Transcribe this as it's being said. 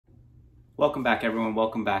Welcome back everyone,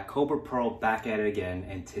 welcome back. Cobra Pearl back at it again,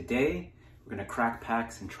 and today we're gonna crack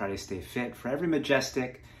packs and try to stay fit. For every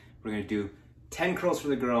Majestic, we're gonna do 10 curls for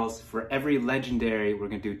the girls. For every Legendary, we're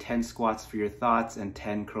gonna do 10 squats for your thoughts and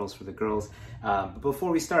 10 curls for the girls. But before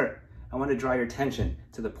we start, I wanna draw your attention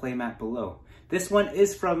to the playmat below. This one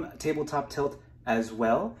is from Tabletop Tilt as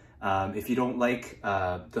well. If you don't like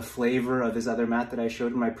the flavor of his other mat that I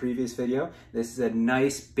showed in my previous video, this is a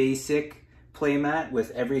nice basic playmat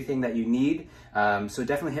with everything that you need. So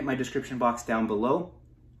definitely hit my description box down below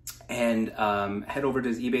and head over to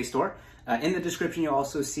his eBay store. In the description, you'll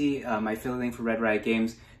also see my affiliate link for Red Riot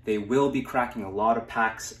Games. They will be cracking a lot of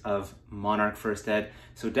packs of Monarch First Ed.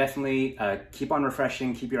 So definitely keep on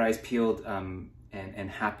refreshing, keep your eyes peeled,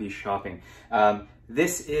 and happy shopping.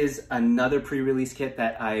 This is another pre-release kit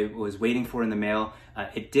that I was waiting for in the mail.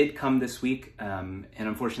 It did come this week, and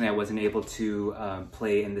unfortunately I wasn't able to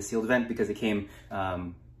play in the sealed event because it came a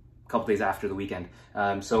couple days after the weekend.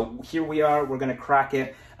 So here we are, we're gonna crack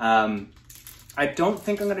it. I don't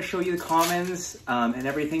think I'm gonna show you the commons and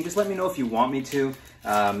everything. Just let me know if you want me to.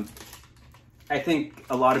 I think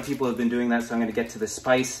a lot of people have been doing that, so I'm gonna get to the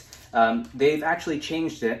spice. They've actually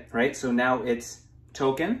changed it, right? So now it's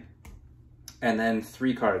token, and then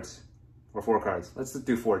 3 cards, or 4 cards. Let's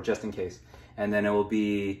do 4, just in case. And then it will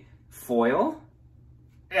be foil.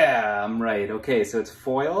 Yeah, I'm right. Okay, so it's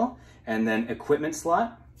foil, and then equipment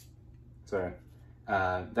slot. Sorry,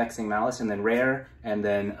 Vexing Malice, and then rare, and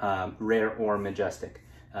then rare or Majestic.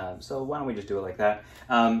 So why don't we just do it like that?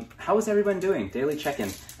 How is everyone doing? Daily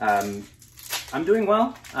check-in. I'm doing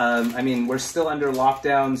well. I mean, we're still under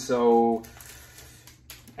lockdown, so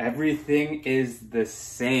everything is the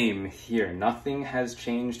same here. Nothing has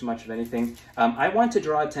changed much of anything. I want to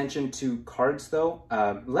draw attention to cards though.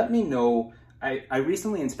 Let me know. I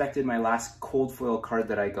recently inspected my last cold foil card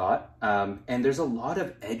that I got, and there's a lot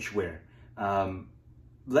of edge wear.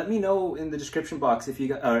 Let me know in the description box if you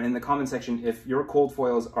got, or in the comment section, if your cold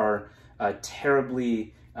foils are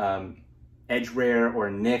terribly edge wear or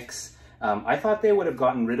nicks. I thought they would have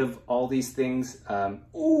gotten rid of all these things.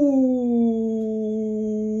 Ooh,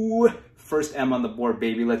 first M on the board,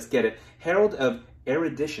 baby. Let's get it. Herald of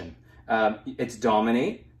Erudition. It's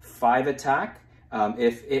Dominate, 5 attack.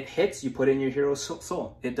 If it hits, you put in your hero's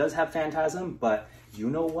soul. It does have Phantasm, but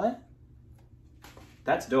you know what?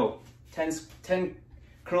 That's dope. 10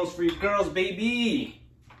 curls for you girls, baby.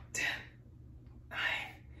 10, 9,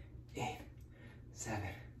 8, 7,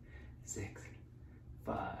 6,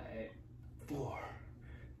 5, 4,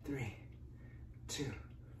 3, 2,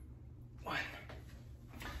 1.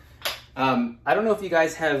 I don't know if you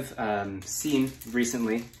guys have seen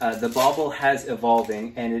recently, the bauble has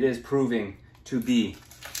evolving and it is proving to be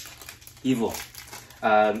evil.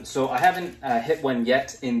 So I haven't hit one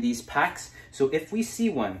yet in these packs. So if we see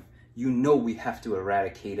one, you know we have to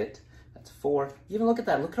eradicate it. That's 4. Even look at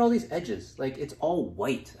that. Look at all these edges. Like, it's all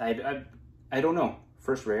white. I don't know.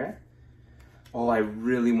 First rare. Oh, I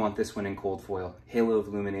really want this one in cold foil. Halo of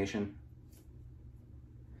Illumination.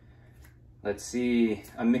 Let's see.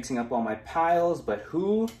 I'm mixing up all my piles, but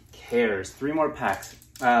who cares? 3 more packs.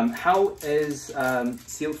 How is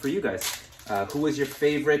sealed for you guys? Who was your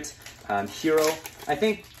favorite hero? I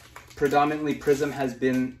think predominantly Prism has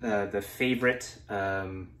been the favorite,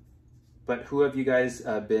 but who have you guys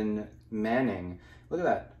been manning? Look at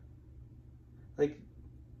that. Like,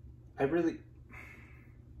 I really...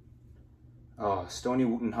 Oh, Stony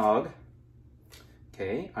Wootenhog.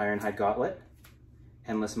 Okay, Ironhide Gauntlet.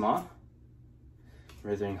 Endless Maw.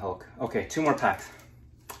 Withering Hulk. Okay, 2 more packs.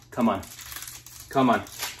 Come on. Come on.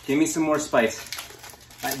 Give me some more spice.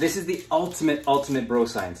 This is the ultimate bro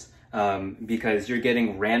science. Because you're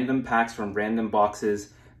getting random packs from random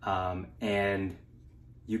boxes, and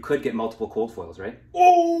you could get multiple cold foils, right?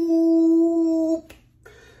 Oh!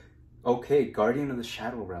 Okay, Guardian of the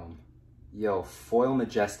Shadow Realm. Yo, foil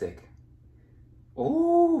Majestic.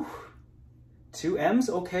 Oh, 2 M's,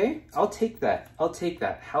 okay. I'll take that. I'll take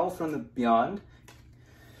that. Howl from the Beyond.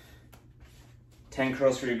 10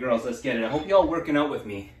 curls for your girls. Let's get it. I hope y'all working out with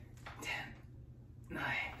me. 10, 9,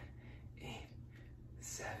 8,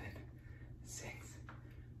 7, 6,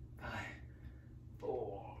 5,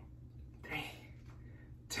 4, 3,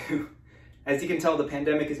 2. As you can tell, the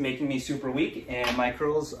pandemic is making me super weak, and my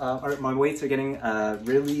curls, my weights are getting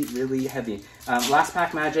really heavy. Last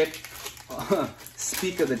pack magic.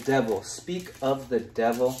 Speak of the devil. Speak of the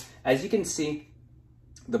devil. As you can see,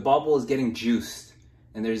 the bauble is getting juiced,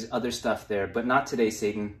 and there's other stuff there, but not today,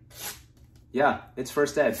 Satan. Yeah, it's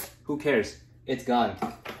First Ed. Who cares? It's gone.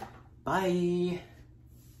 Bye.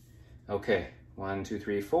 Okay, 1, 2,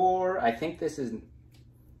 3, 4. I think this is...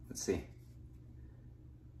 Let's see.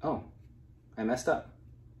 Oh, I messed up.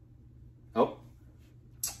 Oh.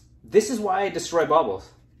 This is why I destroy baubles.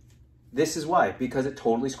 This is why, because it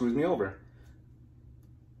totally screws me over.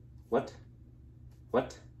 What?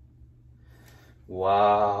 What?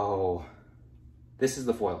 Wow. This is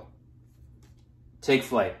the foil. Take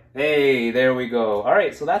flight. Hey, there we go. All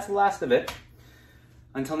right, so that's the last of it.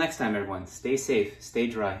 Until next time, everyone, stay safe, stay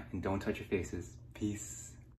dry, and don't touch your faces. Peace.